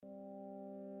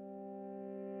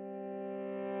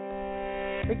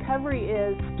Recovery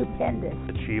is stupendous,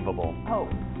 achievable, hope,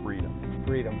 freedom,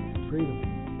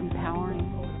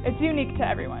 empowering. It's unique to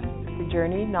everyone. It's a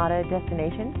journey, not a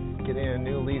destination. Getting a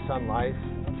new lease on life.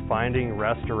 It's finding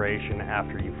restoration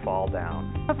after you fall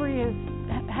down. Recovery is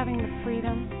having the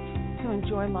freedom to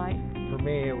enjoy life. For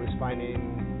me, it was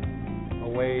finding a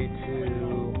way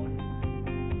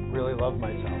to really love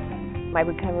myself. My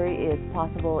recovery is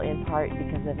possible in part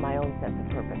because of my own sense of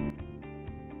purpose.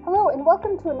 Hello and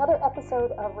welcome to another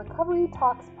episode of Recovery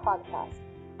Talks Podcast.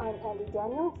 I'm Andy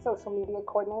Daniel, social media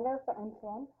coordinator for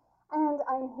MPN, and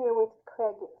I'm here with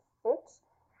Craig Fitch.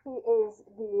 He is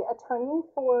the attorney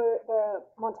for the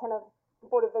Montana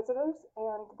Board of Visitors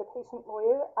and the patient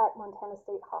lawyer at Montana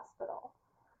State Hospital.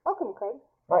 Welcome, Craig.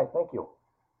 All right, thank you.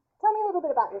 Tell me a little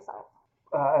bit about yourself.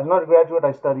 As an undergraduate,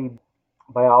 I studied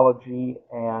biology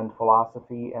and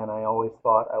philosophy, and I always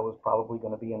thought I was probably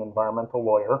going to be an environmental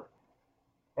lawyer.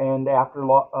 And after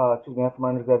my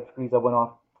undergraduate degrees, I went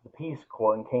off to the Peace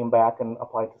Corps and came back and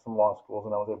applied to some law schools,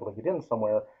 and I was able to get in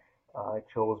somewhere. I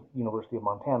chose University of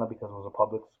Montana because it was a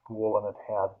public school and it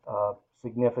had a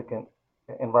significant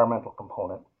environmental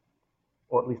component,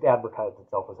 or at least advertised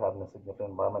itself as having a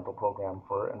significant environmental program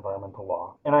for environmental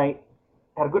law. And I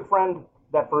had a good friend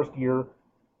that first year,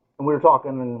 and we were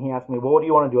talking, and he asked me, well, what do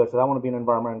you want to do? I said, I want to be an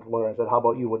environmental lawyer. I said, how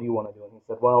about you? What do you want to do? And he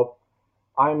said, well,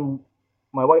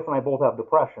 my wife and I both have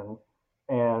depression,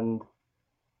 and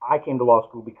I came to law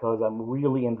school because I'm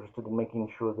really interested in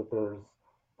making sure that there's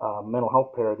mental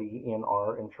health parity in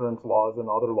our insurance laws and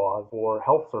other laws for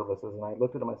health services. And I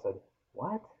looked at him and I said,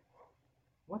 what?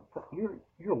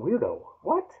 You're a weirdo.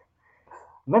 What?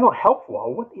 Mental health law?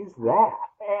 What is that?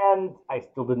 And I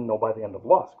still didn't know by the end of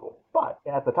law school. But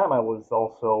at the time I was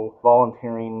also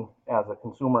volunteering as a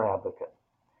consumer advocate.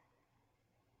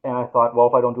 And I thought, well,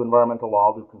 if I don't do environmental law,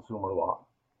 I'll do consumer law.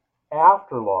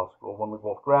 After law school, when we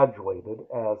both graduated,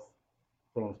 as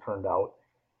things turned out,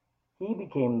 he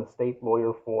became the state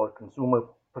lawyer for consumer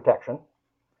protection,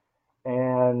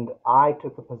 and I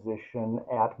took the position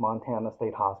at Montana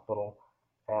State Hospital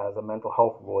as a mental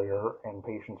health lawyer and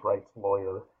patients' rights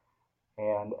lawyer,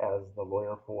 and as the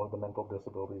lawyer for the Mental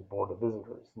Disabilities Board of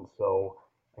Visitors. And so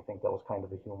I think that was kind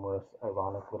of a humorous,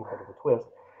 ironic little bit of a twist.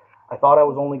 I thought I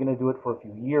was only going to do it for a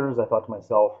few years. I thought to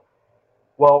myself,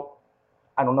 well,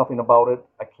 I know nothing about it.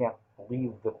 I can't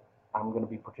believe that I'm going to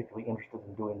be particularly interested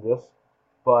in doing this,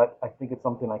 but I think it's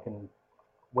something I can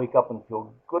wake up and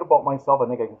feel good about myself. I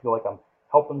think I can feel like I'm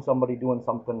helping somebody, doing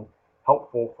something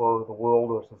helpful for the world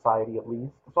or society at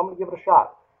least. So I'm going to give it a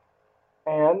shot.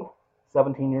 And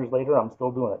 17 years later, I'm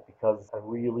still doing it because I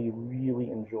really,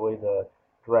 really enjoy the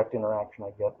direct interaction I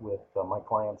get with my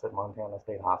clients at Montana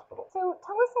State Hospital. So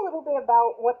tell us a little bit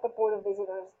about what the Board of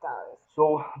Visitors does.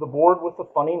 So the board with a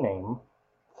funny name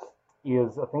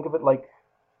is, think of it like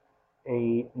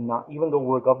even though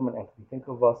we're a government entity, think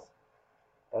of us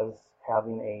as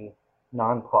having a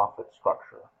nonprofit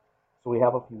structure. So we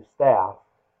have a few staff,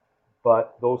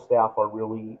 but those staff are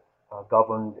really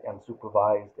governed and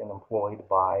supervised and employed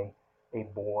by a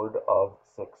board of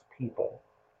 6 people.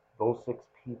 Those 6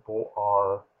 people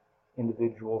are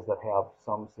individuals that have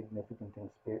some significant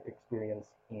experience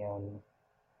in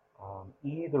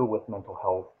either with mental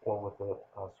health or with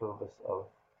a service of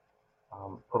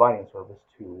providing service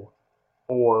to,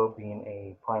 or being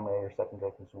a primary or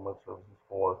secondary consumer of services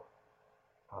for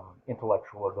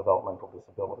intellectual or developmental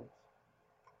disabilities.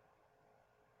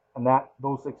 And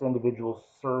those 6 individuals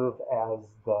serve as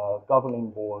the governing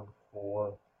board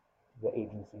for the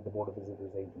agency, the Board of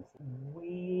Visitors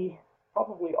agency.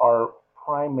 Our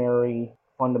primary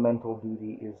fundamental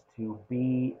duty is to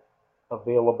be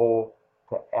available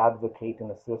to advocate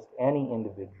and assist any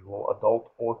individual,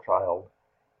 adult or child,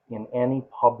 in any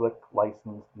public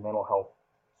licensed mental health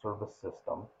service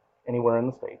system anywhere in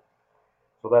the state.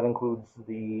 So that includes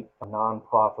the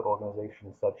nonprofit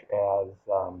organizations such as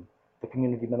the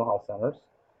community mental health centers.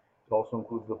 It also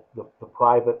includes the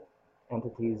private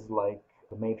entities like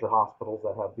the major hospitals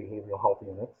that have behavioral health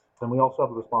units. And we also have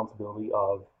the responsibility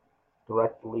of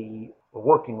directly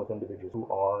working with individuals who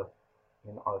are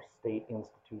in our state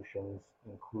institutions,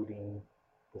 including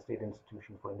the State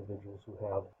Institution for Individuals who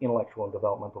have Intellectual and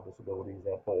Developmental Disabilities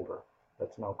at Boulder.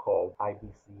 That's now called IBC,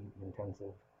 the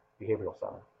Intensive Behavioral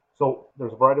Center. So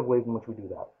there's a variety of ways in which we do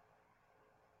that.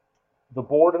 The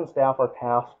board and staff are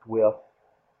tasked with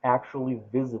actually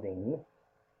visiting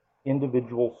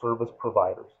individual service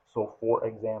providers. So for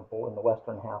example, in the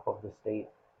western half of the state,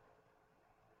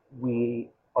 we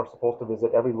are supposed to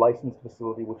visit every licensed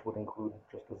facility, which would include,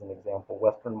 just as an example,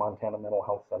 Western Montana Mental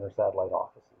Health Center satellite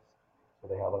offices. So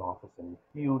they have an office in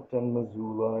Butte and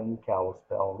Missoula and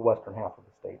Kalispell, the western half of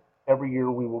the state. every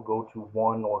year we will go to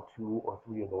 1 or 2 or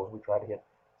 3 of those. We try to hit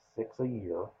 6 a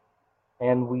year.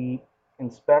 And we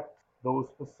inspect those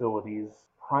facilities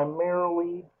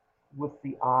primarily with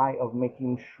the eye of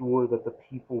making sure that the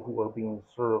people who are being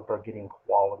served are getting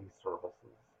quality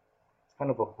services. It's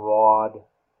kind of a broad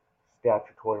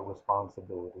statutory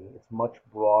responsibility. It's much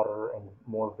broader and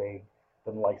more vague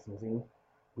than licensing.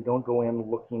 We don't go in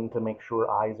looking to make sure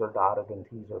I's are dotted and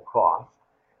T's are crossed.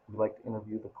 We like to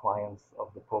interview the clients of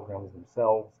the programs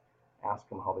themselves, ask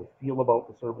them how they feel about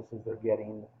the services they're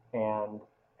getting, and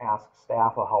ask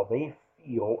staff how they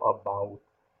feel about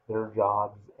their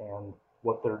jobs and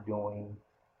what they're doing,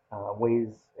 ways,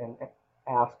 and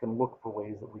ask and look for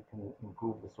ways that we can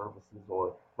improve the services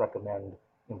or recommend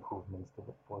improvements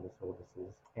for the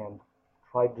services, and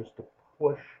try just to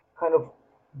push, kind of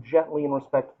gently and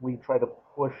respectfully, try to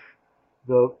push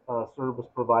the service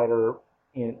provider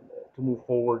in to move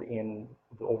forward in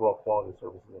the overall quality of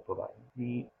services they're providing.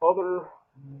 The other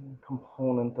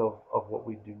component of what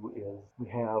we do is we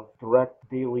have direct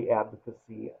daily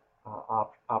advocacy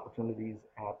opportunities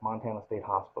at Montana State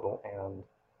Hospital and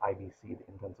IBC,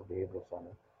 the Intensive Behavioral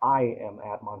Center. I am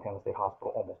at Montana State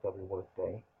Hospital almost every work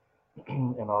day,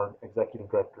 and our executive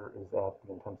director is at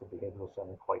the Intensive Behavioral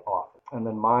Center quite often. And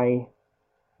then my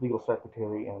legal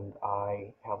secretary and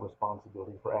I have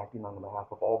responsibility for acting on behalf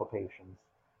of all the patients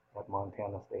at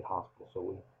Montana State Hospital. So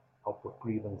we help with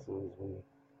grievances, we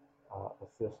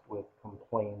assist with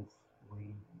complaints, we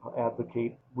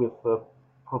advocate with the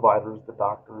providers, the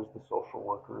doctors, the social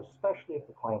workers, especially if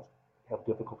the clients have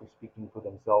difficulty speaking for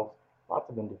themselves. Lots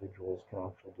of individuals can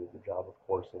actually do the job, of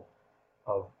course,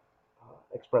 of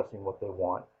expressing what they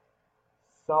want.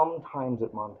 Sometimes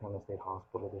at Montana State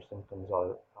Hospital, their symptoms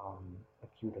are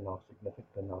acute enough,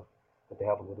 significant enough, that they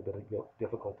have a little bit of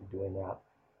difficulty doing that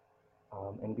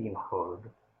and being heard.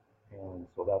 And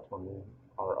so that's when we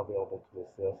are available to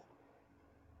assist.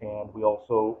 And we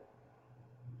also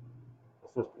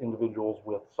assist individuals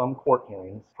with some court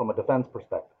hearings from a defense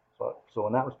perspective. So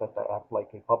in that respect, I act like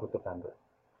a public defender.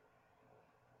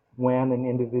 When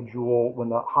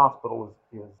the hospital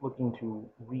is looking to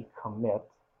recommit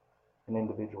an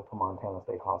individual to Montana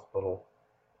State Hospital,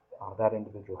 that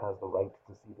individual has the right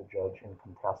to see the judge and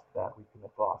contest that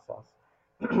recommit process.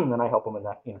 And I help them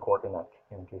in court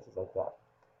in cases like that.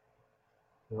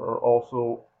 There are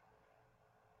also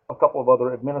a couple of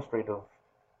other administrative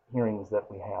hearings that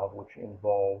we have, which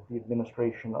involve the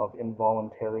administration of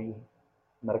involuntary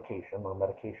medication or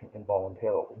medication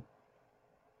involuntarily.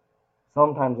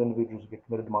 Sometimes individuals who get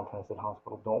committed to Montana State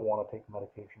Hospital don't want to take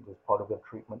medications as part of their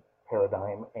treatment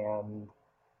paradigm, and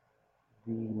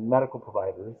the medical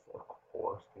providers, of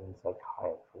course, being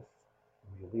psychiatrists,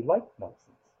 really like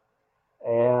medicines.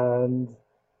 And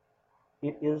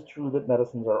it is true that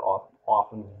medicines are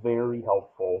often very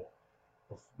helpful,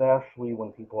 especially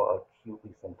when people are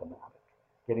acutely symptomatic,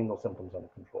 getting those symptoms under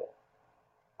control.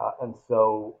 And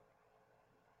so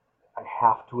I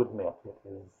have to admit, it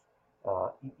is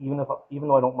even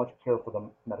though I don't much care for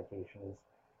the medications,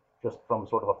 just from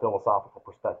sort of a philosophical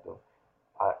perspective,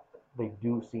 they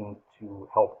do seem to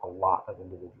help a lot of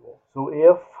individuals. So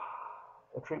if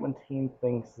a treatment team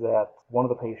thinks that one of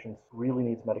the patients really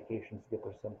needs medications to get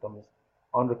their symptoms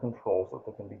under control so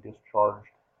that they can be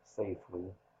discharged safely,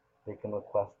 they can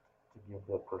request to give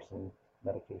the person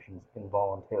medications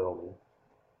involuntarily.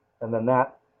 And then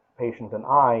that patient and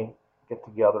I get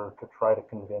together to try to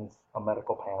convince a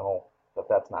medical panel that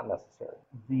that's not necessary.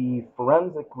 The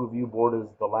Forensic Review Board is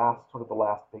the last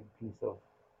big piece of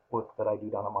work that I do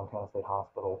down at Montana State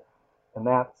Hospital, and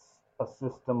that's a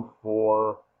system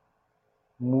for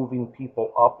moving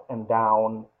people up and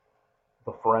down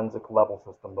the forensic level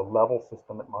system. The level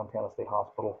system at Montana State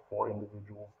Hospital for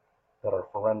individuals that are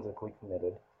forensically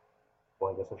committed.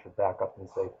 Well, I guess I should back up and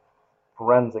say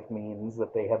forensic means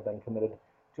that they have been committed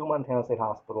to Montana State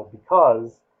Hospital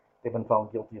because they've been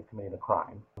found guilty of committing a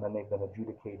crime, and then they've been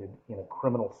adjudicated in a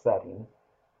criminal setting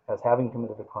as having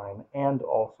committed a crime and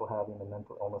also having a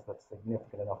mental illness that's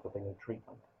significant enough that they need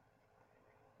treatment.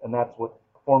 And that's what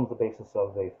forms the basis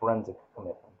of a forensic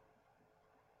commitment.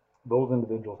 Those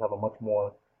individuals have a much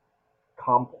more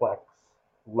complex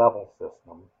level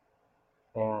system,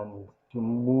 and to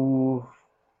move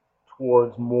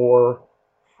towards more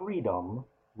freedom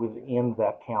within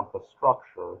that campus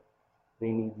structure, they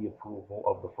need the approval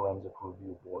of the Forensic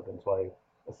Review Board, and so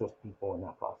I assist people in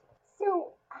that process.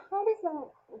 So how does that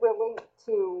relate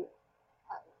to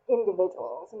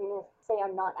individuals? I mean, if, say,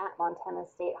 I'm not at Montana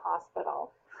State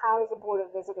Hospital, how does the Board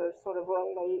of Visitors sort of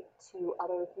relate to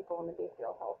other people in the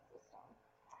behavioral health system?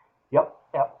 Yep,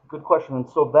 good question. And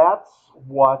so that's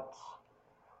what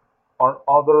are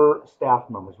other staff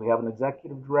members. We have an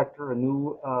executive director, a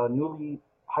newly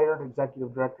hired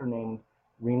executive director named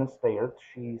Rena Stayert.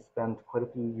 She spent quite a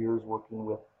few years working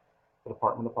with the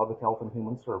Department of Public Health and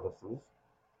Human Services,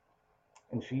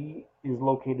 and she is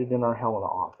located in our Helena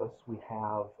office. We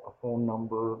have a phone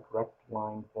number, direct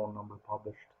line phone number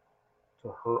published to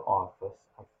her office.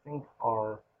 I think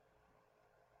our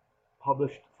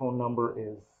published phone number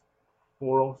is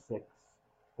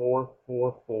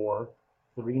 406-444-3995.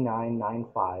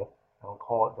 I don't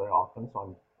call it very often, so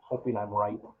I'm hoping I'm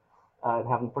right and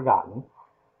haven't forgotten.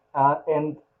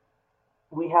 And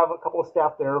we have a couple of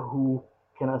staff there who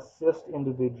can assist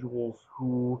individuals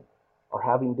who are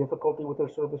having difficulty with their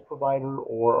service provider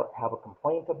or have a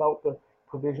complaint about the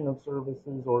provision of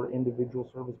services or individual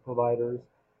service providers.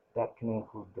 That can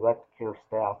include direct care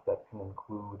staff, that can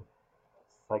include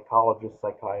psychologists,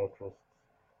 psychiatrists,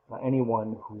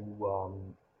 anyone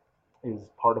who is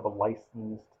part of a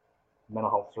licensed mental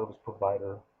health service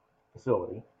provider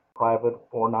facility, private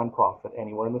or nonprofit,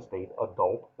 anywhere in the state,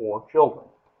 adult or children.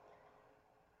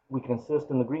 We can assist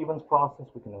in the grievance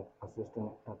process. We can assist in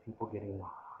people getting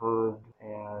heard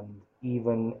and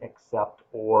even accept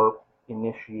or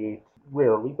initiate,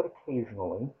 rarely but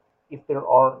occasionally, if there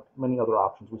are many other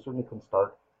options. We certainly can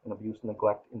start an abuse and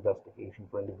neglect investigation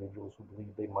for individuals who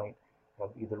believe they might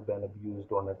have either been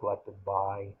abused or neglected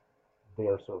by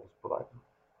their service provider.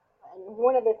 And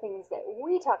one of the things that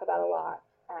we talk about a lot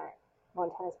at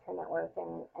Montana's Peer Network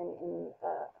and in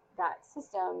that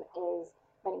system is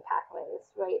many pathways,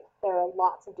 right? There are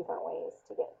lots of different ways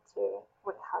to get to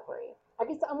recovery. I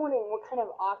guess I'm wondering what kind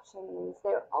of options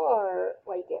there are,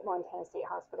 like at Montana State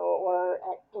Hospital or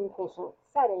at inpatient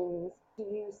settings. Do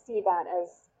you see that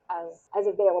as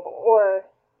available, or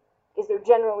is there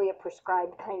generally a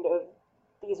prescribed kind of,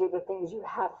 these are the things you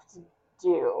have to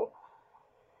do?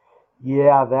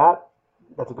 Yeah,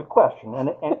 that's a good question,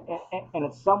 and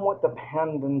it's somewhat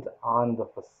dependent on the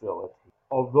facility.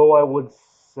 Although I would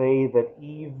say that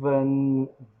even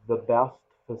the best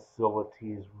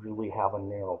facilities really have a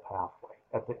narrow pathway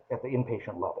at the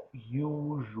inpatient level.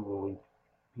 Usually,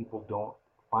 people don't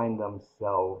find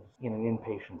themselves in an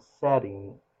inpatient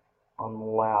setting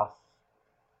unless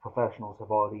professionals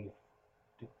have already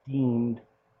deemed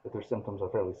that their symptoms are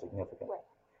fairly significant. Right.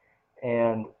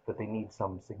 And that they need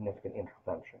some significant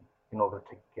intervention in order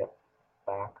to get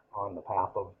back on the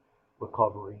path of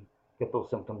recovery, get those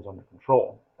symptoms under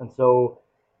control. And so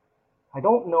I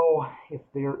don't know if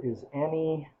there is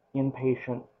any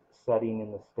inpatient setting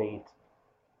in the state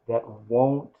that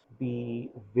won't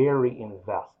be very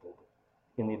invested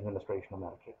in the administration of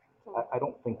medications. I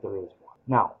don't think there is one.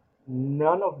 Now,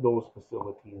 none of those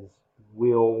facilities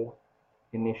will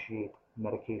initiate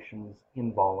medications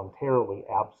involuntarily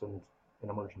absent an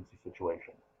emergency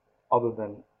situation, other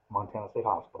than Montana State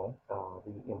Hospital,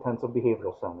 the Intensive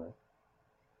Behavioral Center,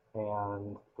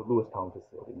 and the Lewistown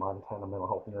facility, Montana Mental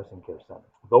Health Nursing Care Center.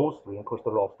 Those three, of course,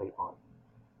 they're all state-run.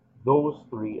 Those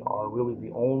three are really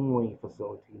the only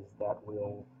facilities that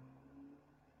will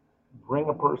bring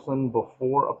a person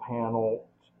before a panel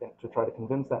to try to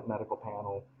convince that medical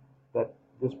panel that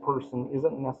this person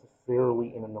isn't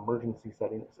necessarily in an emergency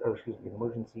setting, or excuse me, an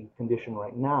emergency condition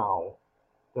right now.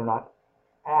 They're not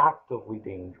actively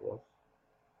dangerous.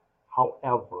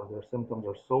 However, their symptoms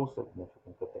are so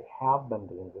significant that they have been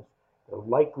dangerous, they're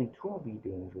likely to be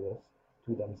dangerous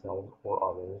to themselves or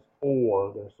others,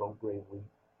 or they're so gravely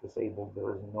disabled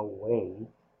there is no way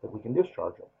that we can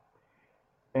discharge them.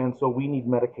 And so we need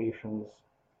medications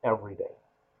every day,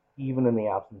 even in the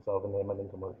absence of an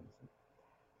imminent emergency.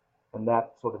 And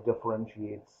that sort of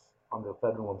differentiates under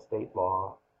federal and state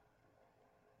law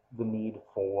the need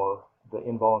for the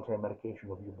involuntary medication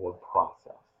review board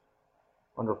process.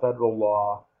 Under federal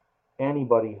law,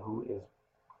 anybody who is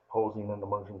posing an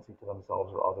emergency to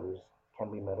themselves or others can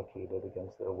be medicated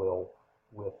against their will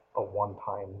with a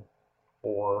one-time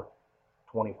or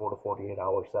 24 to 48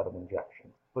 hour set of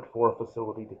injections. But for a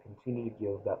facility to continue to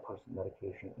give that person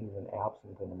medication even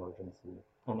absent an emergency,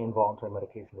 an involuntary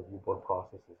medication review board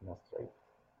process is necessary.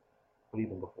 But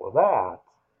even before that,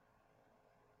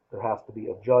 there has to be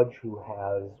a judge who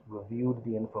has reviewed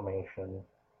the information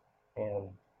and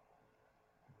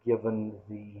given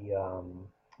the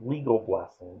legal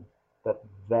blessing that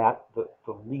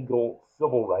the legal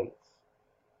civil rights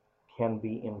can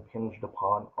be impinged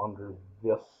upon under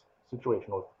this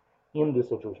situation, or in this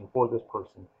situation for this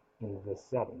person in this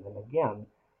setting. And again,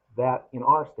 that in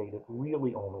our state, it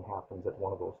really only happens at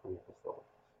one of those three facilities.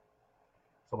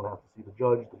 Someone has to see the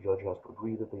judge has to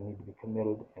agree that they need to be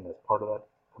committed, and as part of that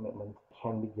commitment,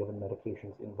 can be given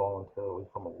medications involuntarily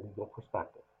from a legal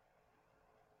perspective.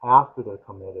 After they're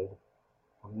committed,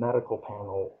 a medical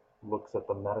panel looks at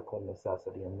the medical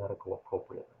necessity and medical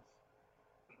appropriateness.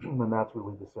 And that's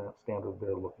really the standard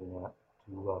they're looking at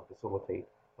to facilitate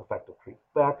effective treatment.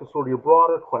 Back to sort of your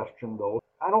broader question, though,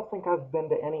 I don't think I've been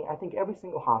to any, I think every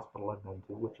single hospital I've been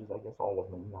to, which is I guess all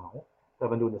of them now, I've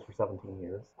been doing this for 17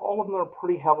 years, all of them are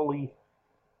pretty heavily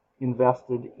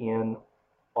invested in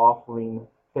offering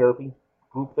therapy,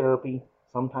 group therapy,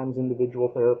 sometimes individual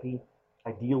therapy,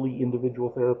 ideally individual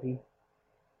therapy.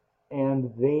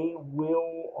 And they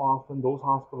will often, those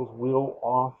hospitals will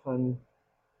often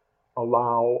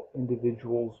allow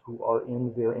individuals who are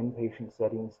in their inpatient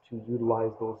settings to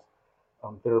utilize those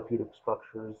therapeutic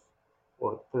structures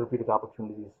or therapeutic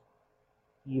opportunities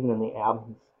even in the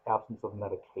absence of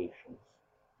medications,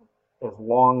 as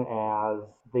long as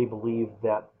they believe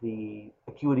that the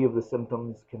acuity of the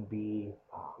symptoms can be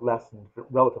lessened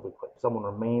relatively quick. If someone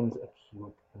remains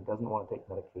acute and doesn't want to take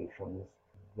medications,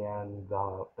 then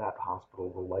that hospital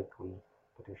will likely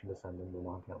petition to send them to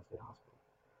Montana State Hospital.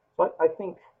 So I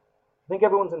think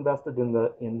everyone's invested in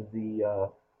the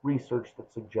research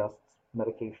that suggests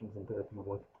medications and therapy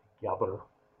work together,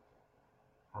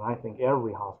 and I think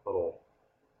every hospital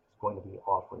is going to be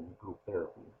offering group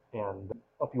therapy and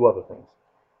a few other things.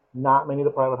 Not many of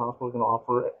the private hospitals are going to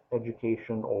offer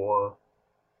education or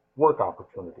work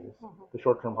opportunities. Mm-hmm. The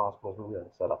short-term hospitals really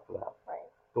aren't set up for that. Right.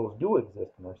 Those do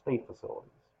exist in our state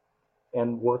facilities,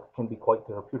 and work can be quite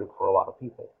therapeutic for a lot of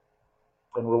people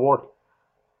and rewarding.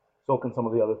 So can some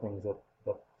of the other things that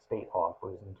state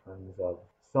offers in terms of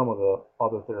some of the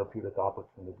other therapeutic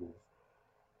opportunities.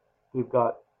 We've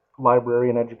got library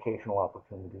and educational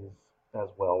opportunities as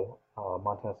well.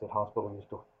 Montana State Hospital used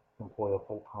to employ a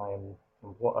full-time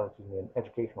an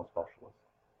educational specialist,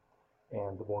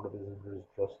 and the Board of Visitors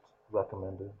just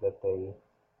recommended that they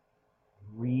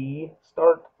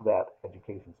restart that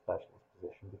education specialist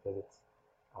position because it's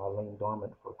lain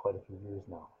dormant for quite a few years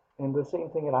now. And the same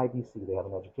thing at IBC. They have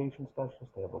an education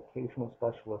specialist, they have vocational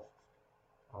specialists.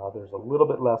 There's a little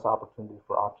bit less opportunity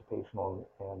for occupational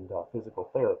and physical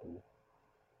therapy,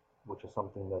 which is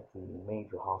something that the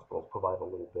major hospitals provide a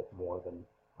little bit more than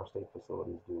our state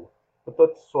facilities do. But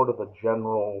that's sort of the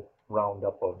general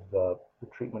roundup of the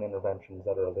treatment interventions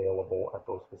that are available at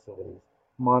those facilities.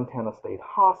 Montana State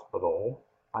Hospital,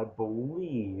 I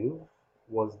believe,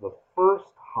 was the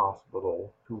first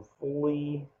hospital to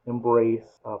fully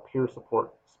embrace peer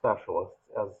support specialists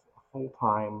as a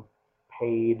full-time,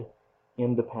 paid,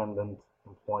 independent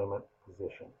employment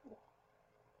position.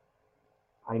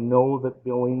 I know that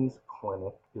Billings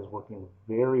Clinic is working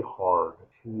very hard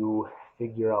to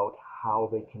figure out how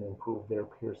they can improve their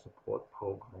peer support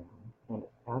program. And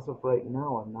as of right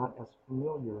now, I'm not as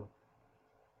familiar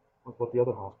with what the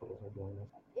other hospitals are doing.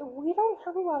 We don't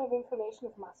have a lot of information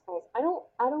from hospitals. I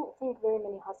don't think very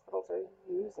many hospitals are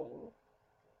using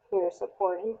peer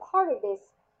support. And part of this,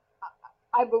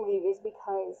 I believe, is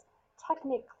because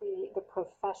technically the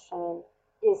profession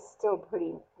is still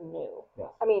pretty new. Yes.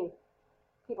 I mean,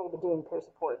 people have been doing peer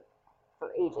support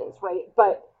for ages, right?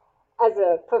 But as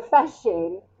a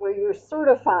profession where you're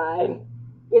certified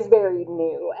is very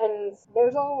new, and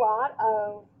there's a lot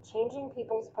of changing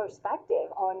people's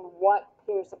perspective on what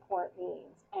peer support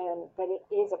means, and that it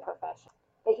is a profession,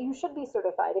 that you should be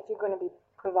certified if you're going to be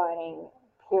providing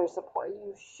peer support.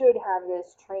 You should have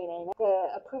this training. The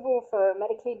approval for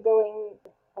Medicaid billing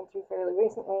went through fairly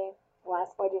recently,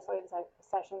 last legislative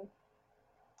session.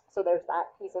 So there's that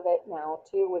piece of it now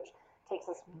too, which takes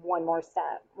us one more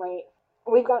step, right?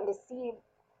 We've gotten to see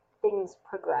things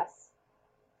progress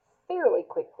fairly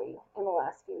quickly in the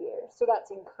last few years. So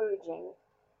that's encouraging,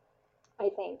 I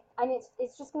think. And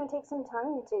it's just going to take some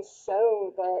time to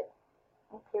show that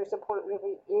peer support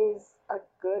really is a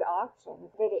good option,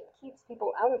 that it keeps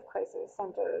people out of crisis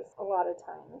centers a lot of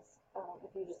times.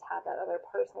 If you just have that other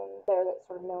person there that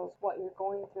sort of knows what you're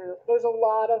going through. There's a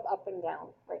lot of up and down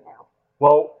right now.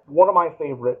 Well, one of my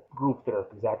favorite group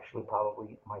therapies, actually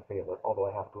probably my favorite, although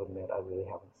I have to admit I really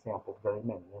haven't sampled very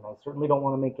many, and I certainly don't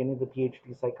want to make any of the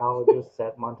PhD psychologists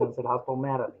at Montana State Hospital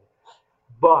mad at me.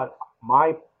 But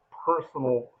my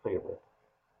personal favorite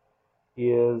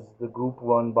is the group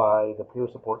run by the peer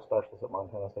support specialists at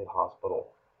Montana State Hospital,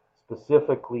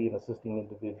 specifically in assisting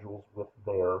individuals with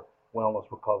their Wellness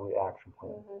Recovery Action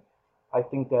Plan. Mm-hmm. I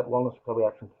think that Wellness Recovery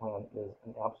Action Plan is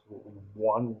an absolutely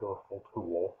wonderful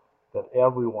tool that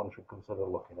everyone should consider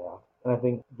looking at. And I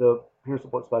think the peer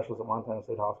support specialists at Montana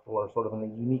State Hospital are sort of in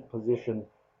a unique position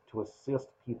to assist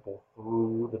people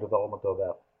through the development of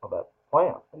that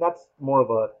plan. And that's more of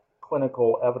a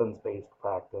clinical evidence-based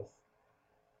practice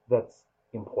that's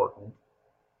important.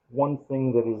 one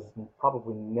thing that is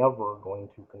probably never going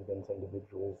to convince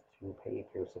individuals to pay a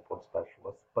peer support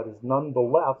specialist, but is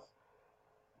nonetheless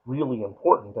really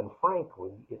important. And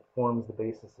frankly, it forms the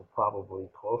basis of probably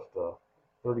close to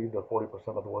 30 to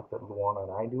 40% of the work that Luana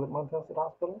and I do at Montana State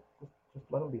Hospital. Just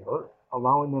let them be heard,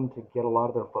 allowing them to get a lot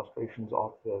of their frustrations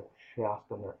off their chest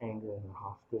and their anger and their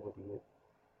hostility.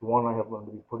 Luana and I have learned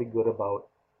to be pretty good about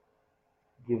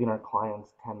giving our clients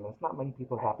 10 minutes. Not many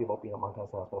people are happy about being at Montana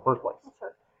State Hospital in the first place.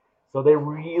 Sure. So they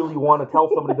really want to tell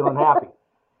somebody they're unhappy.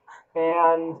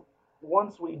 And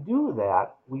once we do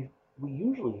that, we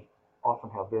usually often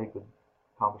have very good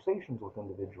conversations with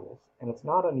individuals. And it's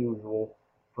not unusual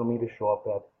for me to show up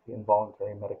at the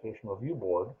Involuntary Medication Review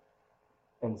Board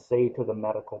and say to the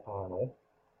medical panel,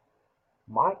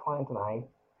 my client and I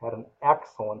had an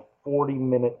excellent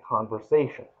 40-minute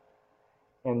conversation.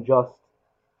 And just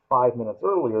 5 minutes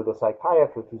earlier, the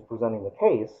psychiatrist who's presenting the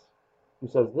case, who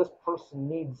says this person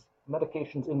needs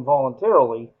medications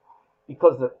involuntarily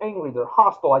because they're angry, they're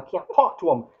hostile, I can't talk to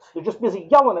them, they're just busy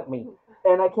yelling at me,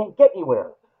 and I can't get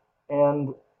anywhere. And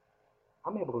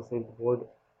I'm able to say to the board,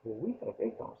 well, we had a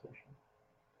great conversation.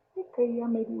 Okay, yeah,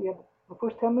 maybe we had the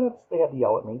first 10 minutes they had to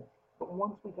yell at me, but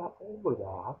once we got over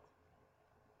that,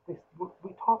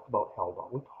 we talked about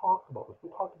HELDA, we talked about this, we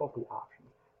talked about the options.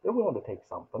 They're willing to take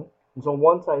something. And so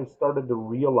once I started to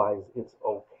realize it's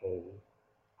okay,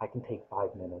 I can take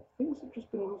 5 minutes, things have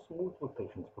just been real smooth with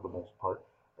patients for the most part.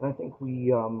 And I think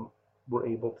we were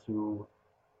able to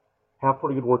have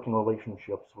pretty good working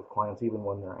relationships with clients even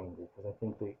when they're angry, because I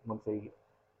think once they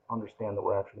understand that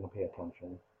we're actually going to pay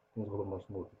attention, things are a little more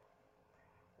smooth.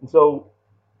 And so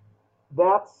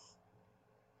that's,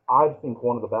 I think,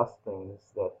 one of the best things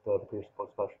that the peer support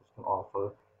specialist can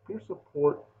offer. Peer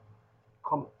support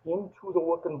come into the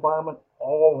work environment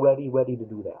already ready to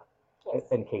do that. Yes.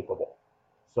 and capable.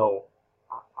 So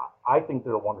I think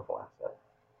they're a wonderful asset.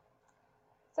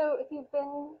 So if you've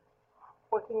been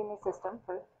working in the system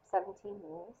for 17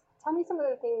 years, tell me some of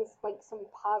the things, like some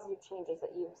positive changes that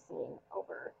you've seen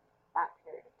over that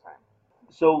period of time.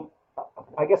 So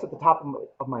I guess at the top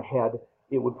of my head,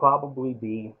 it would probably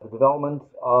be the development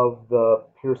of the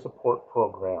peer support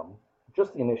program,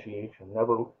 just the initiation,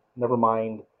 never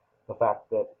mind the fact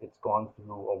that it's gone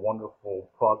through a wonderful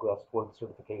progress towards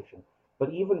certification.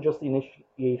 But even just the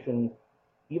initiation,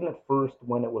 even at first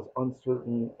when it was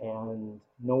uncertain and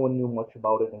no one knew much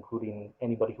about it, including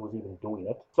anybody who was even doing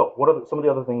it. So what are some of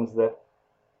the other things that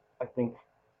I think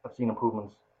I've seen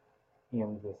improvements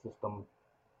in the system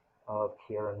of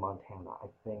care in Montana? I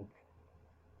think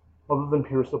other than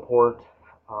peer support,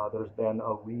 there's been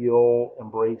a real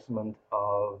embracement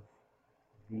of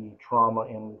the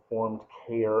trauma-informed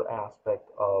care aspect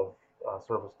of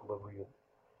service delivery,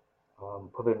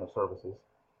 provision of services.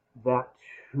 That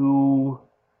too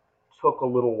took a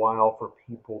little while for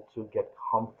people to get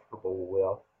comfortable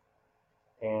with,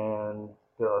 and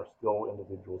there are still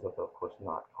individuals that are, of course,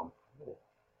 not comfortable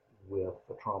with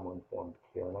the trauma-informed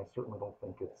care, and I certainly don't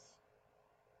think it's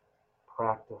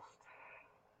practiced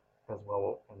as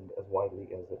well and as widely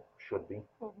as it should be.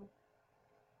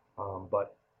 Mm-hmm.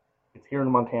 But it's here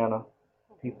in Montana.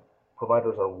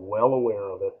 Providers are well aware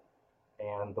of it,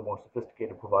 and the more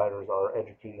sophisticated providers are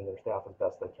educating their staff as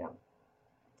best they can.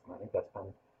 And I think that's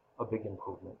been a big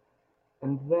improvement.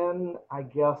 And then I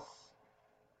guess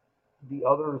the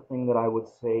other thing that I would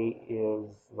say is,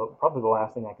 probably the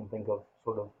last thing I can think of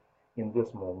sort of in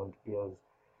this moment, is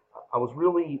I was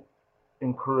really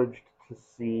encouraged to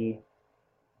see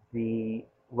the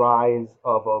rise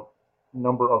of a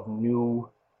number of new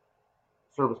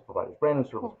service providers, brand new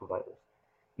service providers,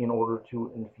 in order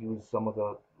to infuse some of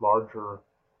the larger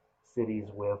cities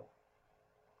with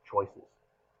choices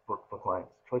for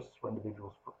clients, choices for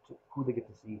individuals, for who they get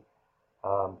to see.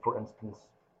 For instance,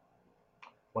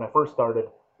 when I first started,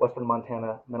 Western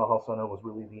Montana Mental Health Center was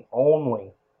really the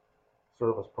only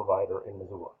service provider in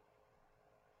Missoula.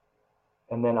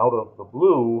 And then out of the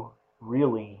blue,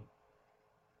 really,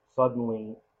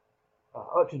 suddenly,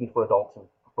 for adults.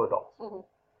 Mm-hmm.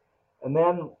 And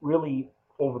then really,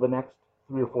 over the next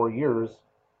 3 or 4 years,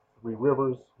 Three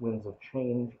Rivers, Winds of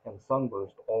Change, and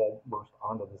Sunburst all burst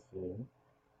onto the scene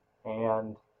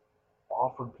and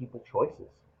offered people choices.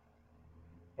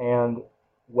 And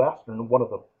Western, one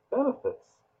of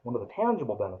the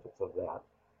tangible benefits of that,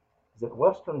 is that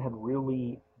Western had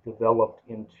really developed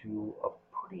into a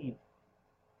pretty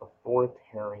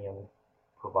authoritarian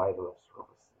provider of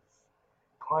services.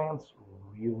 Clients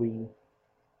really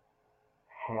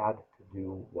had to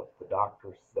do what the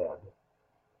doctor said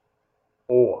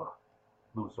or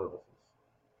lose services.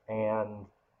 And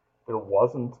there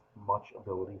wasn't much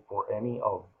ability for any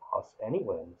of us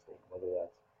anywhere in the state, whether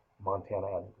that's Montana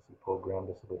Advocacy Program,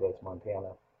 Disability Rights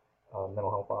Montana,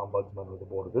 Mental Health Ombudsman, or the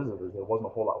Board of Visitors, there wasn't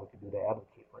a whole lot we could do to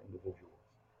advocate for individuals.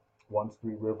 Once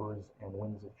Three Rivers and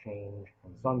Winds of Change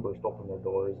and Sunburst opened their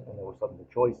doors and there were suddenly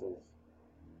choices,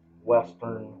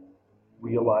 Western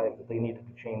realized that they needed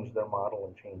to change their model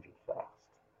and change it fast.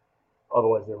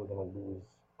 Otherwise, they were going to lose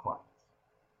clients.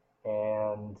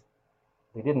 And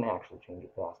they didn't actually change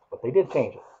it fast, but they did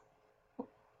change it.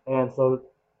 And so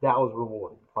that was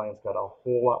rewarding. Clients got a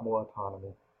whole lot more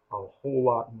autonomy, a whole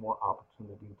lot more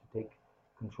opportunity to take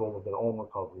control of their own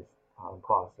recovery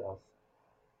process.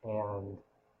 And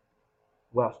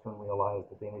Western realized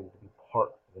that they needed to be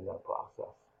part of that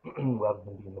process rather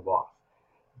than being the boss.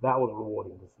 That was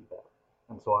rewarding to see that.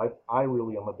 And so I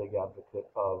really am a big advocate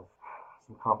of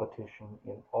some competition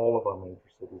in all of our major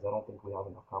cities. I don't think we have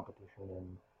enough competition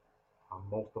in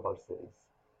most of our cities.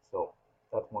 So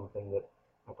that's one thing that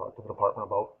I talk to the department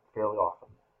about fairly often.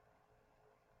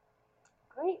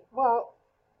 Great. Well,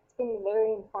 it's been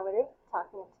very informative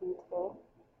talking to you today,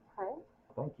 Harry.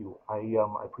 Thank you. I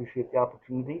appreciate the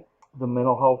opportunity. The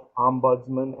Mental Health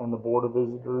Ombudsman and the Board of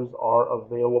Visitors are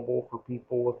available for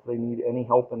people if they need any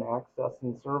help in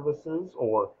accessing services,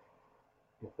 or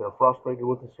if they're frustrated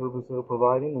with the service they're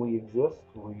providing. We exist.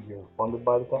 We are funded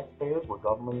by the taxpayers. We're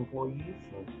government employees.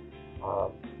 And,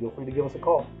 feel free to give us a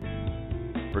call.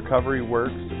 Recovery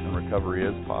works and recovery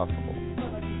is possible.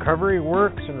 Recovery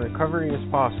works and recovery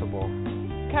is possible.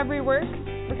 Recovery works.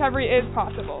 Recovery is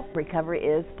possible. Recovery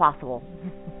is possible.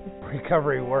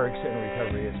 Recovery works and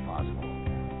recovery is possible.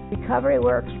 Recovery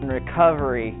works and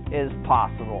recovery is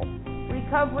possible.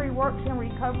 Recovery works and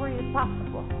recovery is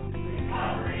possible.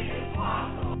 Recovery is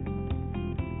possible.